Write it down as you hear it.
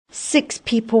6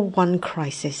 people, 1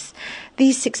 crisis.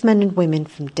 These 6 men and women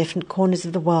from different corners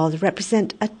of the world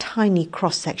represent a tiny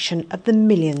cross-section of the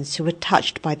millions who were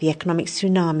touched by the economic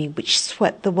tsunami which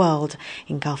swept the world,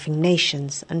 engulfing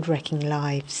nations and wrecking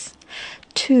lives.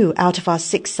 2 out of our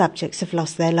 6 subjects have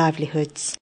lost their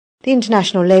livelihoods. The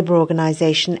International Labour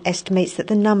Organization estimates that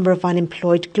the number of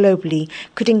unemployed globally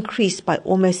could increase by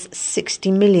almost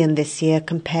 60 million this year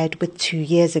compared with 2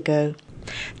 years ago.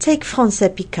 Take Francais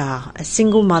Picard, a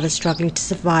single mother struggling to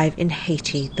survive in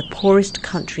Haiti, the poorest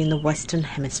country in the Western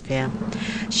Hemisphere.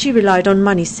 She relied on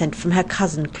money sent from her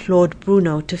cousin Claude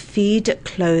Bruno to feed,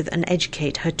 clothe and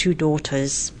educate her 2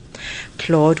 daughters.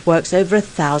 Claude works over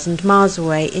 1,000 miles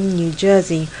away in New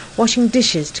Jersey, washing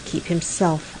dishes to keep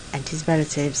himself and his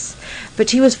relatives.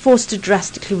 But he was forced to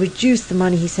drastically reduce the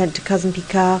money he sent to cousin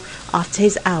Picard after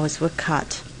his hours were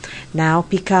cut. Now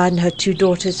Picard and her 2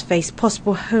 daughters face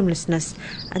possible homelessness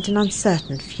and an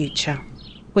uncertain future.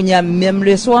 I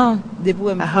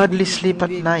hardly sleep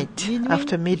at night.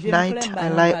 After midnight, I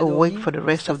lie awake for the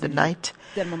rest of the night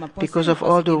because of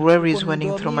all the worries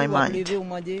running through my mind.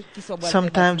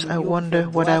 Sometimes I wonder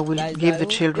what I will give the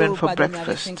children for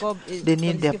breakfast. They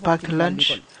need their packed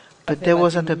lunch, but there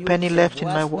wasn't a penny left in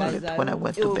my wallet when I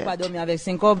went to bed.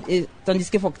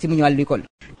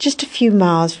 Just a few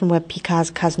miles from where Picard's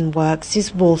cousin works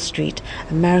is Wall Street,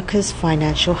 America's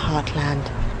financial heartland.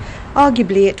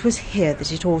 Arguably, it was here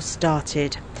that it all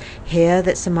started. Here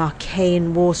that some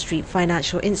arcane Wall Street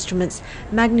financial instruments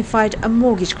magnified a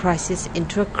mortgage crisis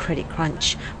into a credit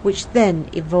crunch, which then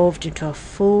evolved into a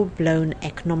full-blown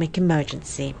economic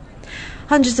emergency.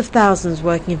 Hundreds of thousands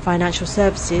working in financial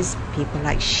services, people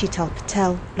like Sheetal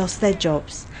Patel, lost their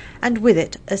jobs, and with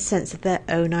it a sense of their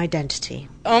own identity.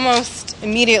 Almost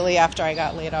immediately after I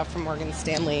got laid off from Morgan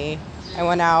Stanley, I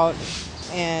went out,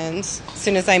 and as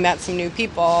soon as I met some new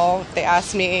people, they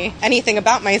asked me anything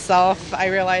about myself. I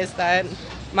realized that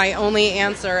my only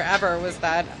answer ever was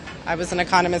that I was an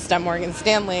economist at Morgan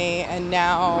Stanley, and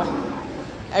now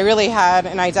I really had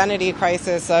an identity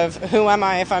crisis of who am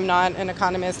I if I'm not an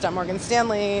economist at Morgan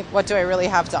Stanley? What do I really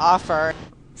have to offer?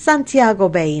 Santiago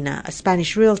Baena, a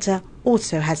Spanish realtor,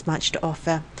 also has much to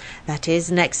offer. That is,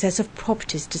 an excess of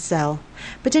properties to sell.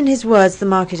 But in his words, the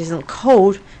market isn't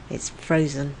cold, it's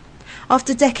frozen.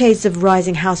 After decades of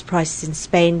rising house prices in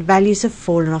Spain, values have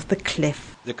fallen off the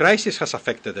cliff. The crisis has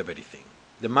affected everything.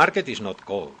 The market is not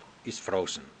cold, it's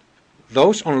frozen.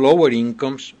 Those on lower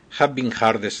incomes have been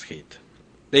hardest hit.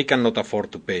 They cannot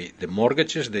afford to pay the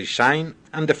mortgages they sign,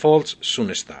 and defaults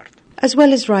soon start. As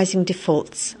well as rising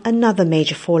defaults, another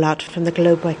major fallout from the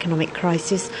global economic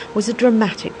crisis was a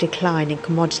dramatic decline in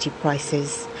commodity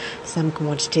prices. Some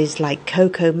commodities like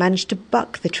cocoa managed to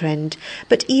buck the trend,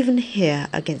 but even here,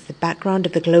 against the background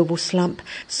of the global slump,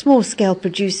 small-scale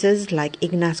producers like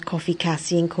Ignace Coffee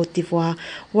Cassie in Côte d'Ivoire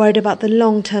worried about the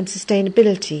long-term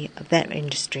sustainability of their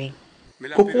industry.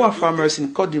 Cocoa farmers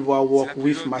in Côte d'Ivoire work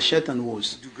with machete and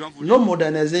hoes. No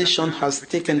modernization has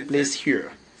taken place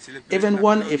here. Even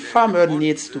when a farmer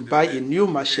needs to buy a new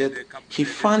machete, he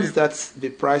finds that the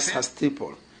price has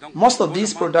tripled. Most of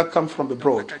these products come from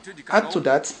abroad. Add to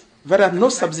that, there are no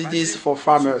subsidies for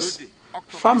farmers.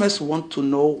 Farmers want to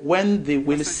know when they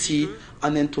will see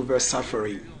an end to their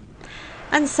suffering.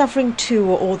 And suffering too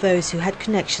were all those who had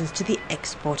connections to the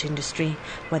export industry,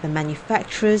 whether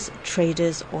manufacturers,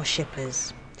 traders or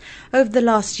shippers. Over the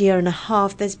last year and a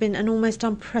half, there's been an almost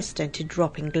unprecedented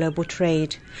drop in global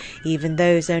trade. Even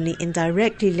those only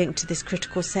indirectly linked to this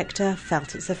critical sector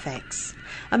felt its effects.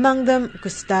 Among them,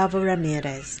 Gustavo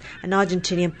Ramirez, an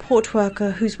Argentinian port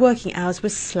worker whose working hours were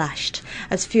slashed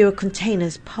as fewer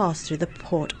containers passed through the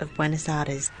port of Buenos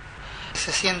Aires.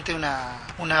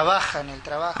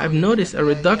 I've noticed a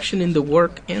reduction in the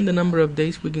work and the number of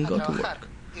days we can go to work.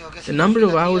 The number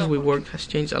of hours we work has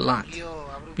changed a lot.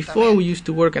 Before, we used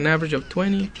to work an average of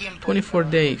 20, 24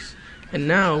 days, and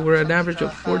now we're at an average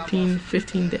of 14,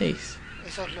 15 days.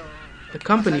 The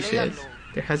company says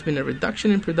there has been a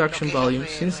reduction in production volume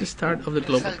since the start of the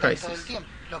global crisis,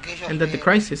 and that the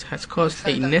crisis has caused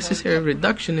a necessary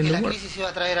reduction in the work.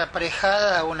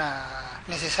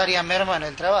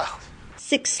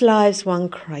 6 lives, 1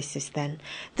 crisis then.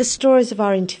 The stories of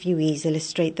our interviewees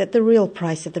illustrate that the real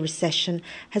price of the recession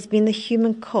has been the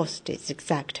human cost it's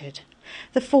exacted.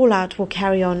 The fallout will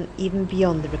carry on even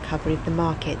beyond the recovery of the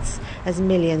markets, as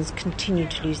millions continue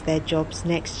to lose their jobs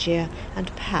next year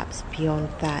and perhaps beyond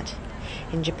that.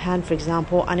 In Japan, for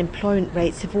example, unemployment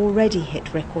rates have already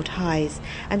hit record highs,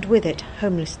 and with it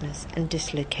homelessness and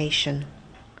dislocation.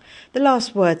 The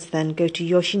last words then go to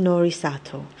Yoshinori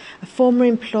Sato, a former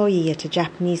employee at a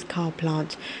Japanese car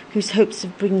plant whose hopes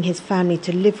of bringing his family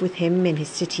to live with him in his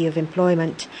city of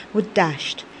employment were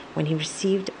dashed when he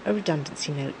received a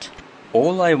redundancy note.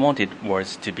 All I wanted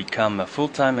was to become a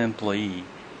full-time employee,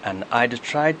 and I'd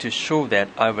tried to show that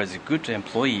I was a good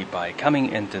employee by coming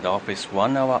into the office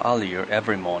 1 hour earlier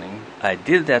every morning. I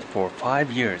did that for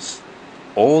 5 years.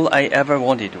 All I ever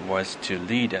wanted was to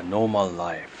lead a normal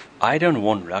life. I don't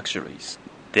want luxuries.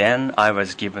 Then I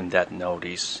was given that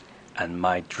notice, and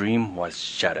my dream was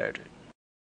shattered.